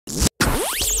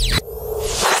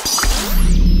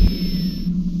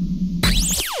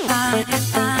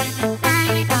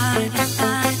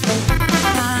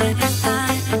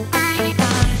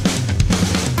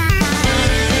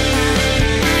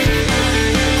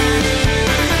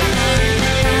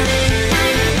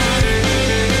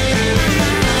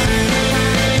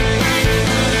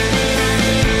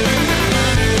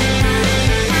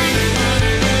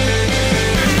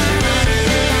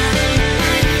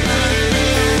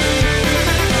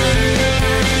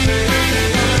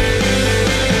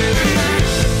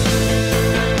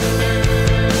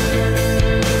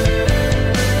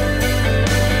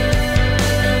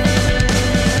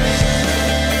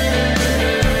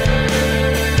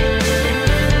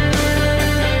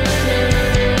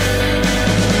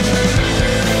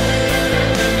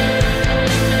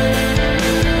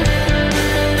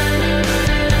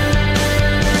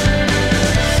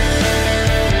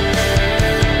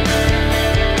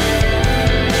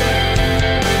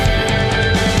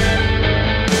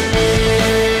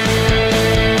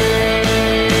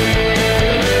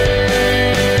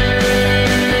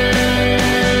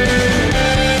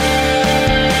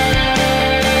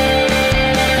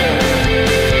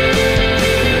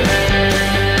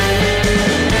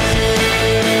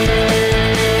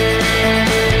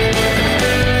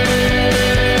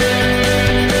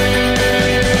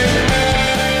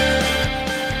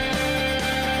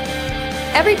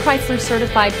Every Chrysler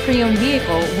certified pre-owned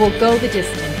vehicle will go the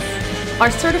distance.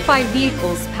 Our certified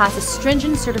vehicles pass a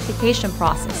stringent certification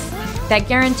process that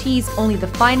guarantees only the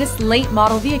finest late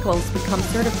model vehicles become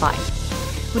certified.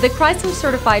 With a Chrysler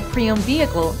certified pre-owned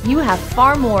vehicle, you have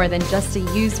far more than just a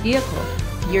used vehicle.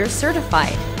 You're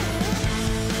certified.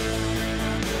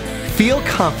 Feel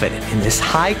confident in this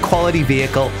high-quality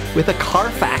vehicle with a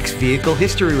CARFAX Vehicle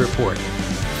History Report.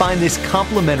 Find this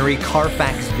complimentary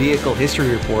CARFAX Vehicle History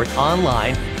Report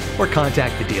online or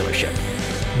contact the dealership.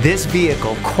 This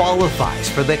vehicle qualifies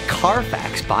for the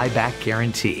CARFAX Buyback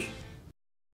Guarantee.